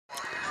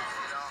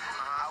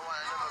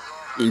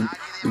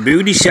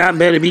Beautyshop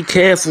better be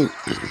careful.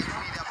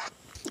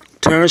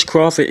 Terrence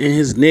Crawford and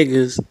his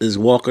niggas is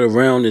walking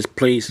around this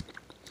place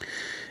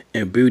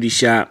and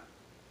Beautyshop.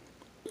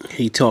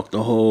 He talked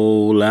a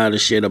whole lot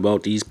of shit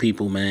about these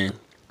people, man.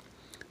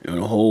 And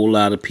a whole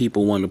lot of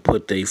people want to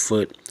put their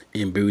foot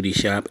in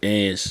Beautyshop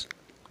ass.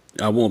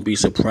 I won't be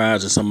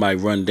surprised if somebody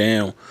run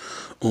down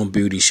on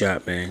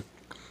Beautyshop, man.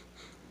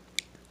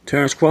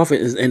 Terrence Crawford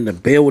is in the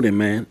building,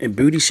 man, and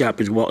Beautyshop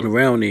is walking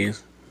around there.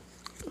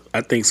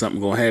 I think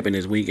something gonna happen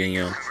this weekend,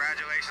 yo.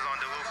 Congratulations on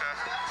DeLuca.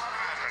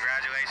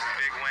 Congratulations,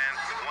 big win.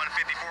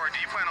 154. Do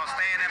you plan on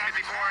staying at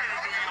 54?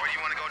 Or do you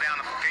want to go down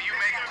to... Can you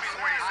make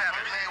 47?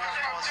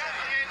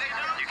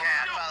 You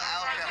can. I felt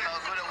healthy, I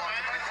felt good at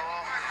 154.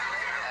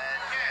 And,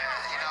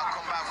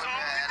 come back with an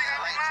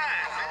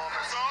electric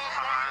performance.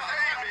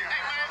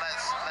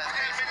 Let's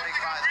get some big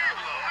fights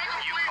now.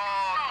 You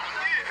called...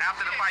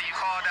 After the fight, you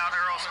called out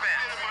Earl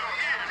Spence.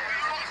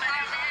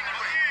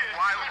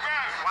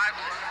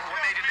 What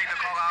made you think to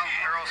call out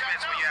Earl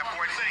Spence when you have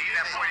 40? He's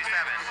at 47.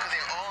 Because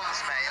it owns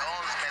me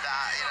that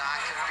I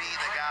can beat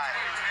the guy,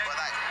 but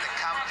the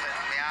camp and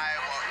me, I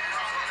want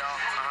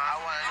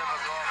another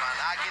go, man.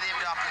 I give him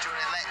the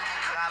opportunity, let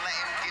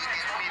him give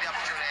me the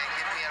opportunity and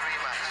give me a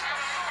rematch.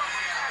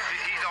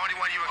 He's the only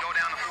one you would go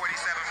down to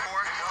 47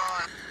 for?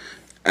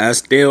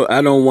 I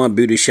don't want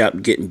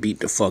Beautyshop getting beat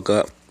the fuck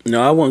up.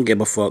 No, I won't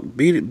give a fuck.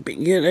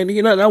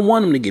 I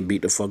want him to get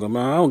beat the fuck up. No,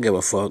 I don't give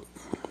a fuck.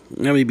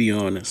 Let me be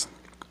honest.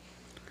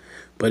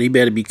 But he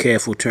better be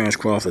careful. Terrence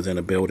Crawford's in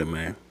the building,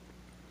 man.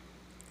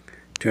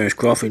 Terrence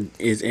Crawford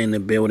is in the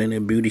building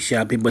in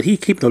Beautyshop, but he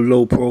keep a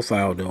low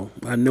profile though.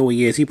 I know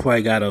he is. He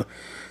probably done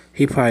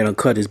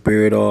cut his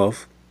beard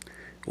off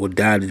or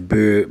dyed his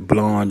beard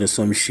blonde or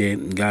some shit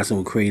and got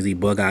some crazy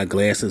bug-eye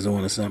glasses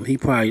on or something. He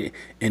probably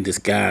in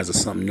disguise or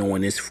something,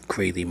 knowing this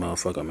crazy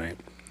motherfucker, man.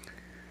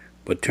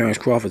 But Terrence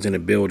Crawford's in the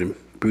building.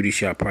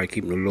 Beautyshop probably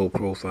keeping a low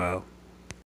profile.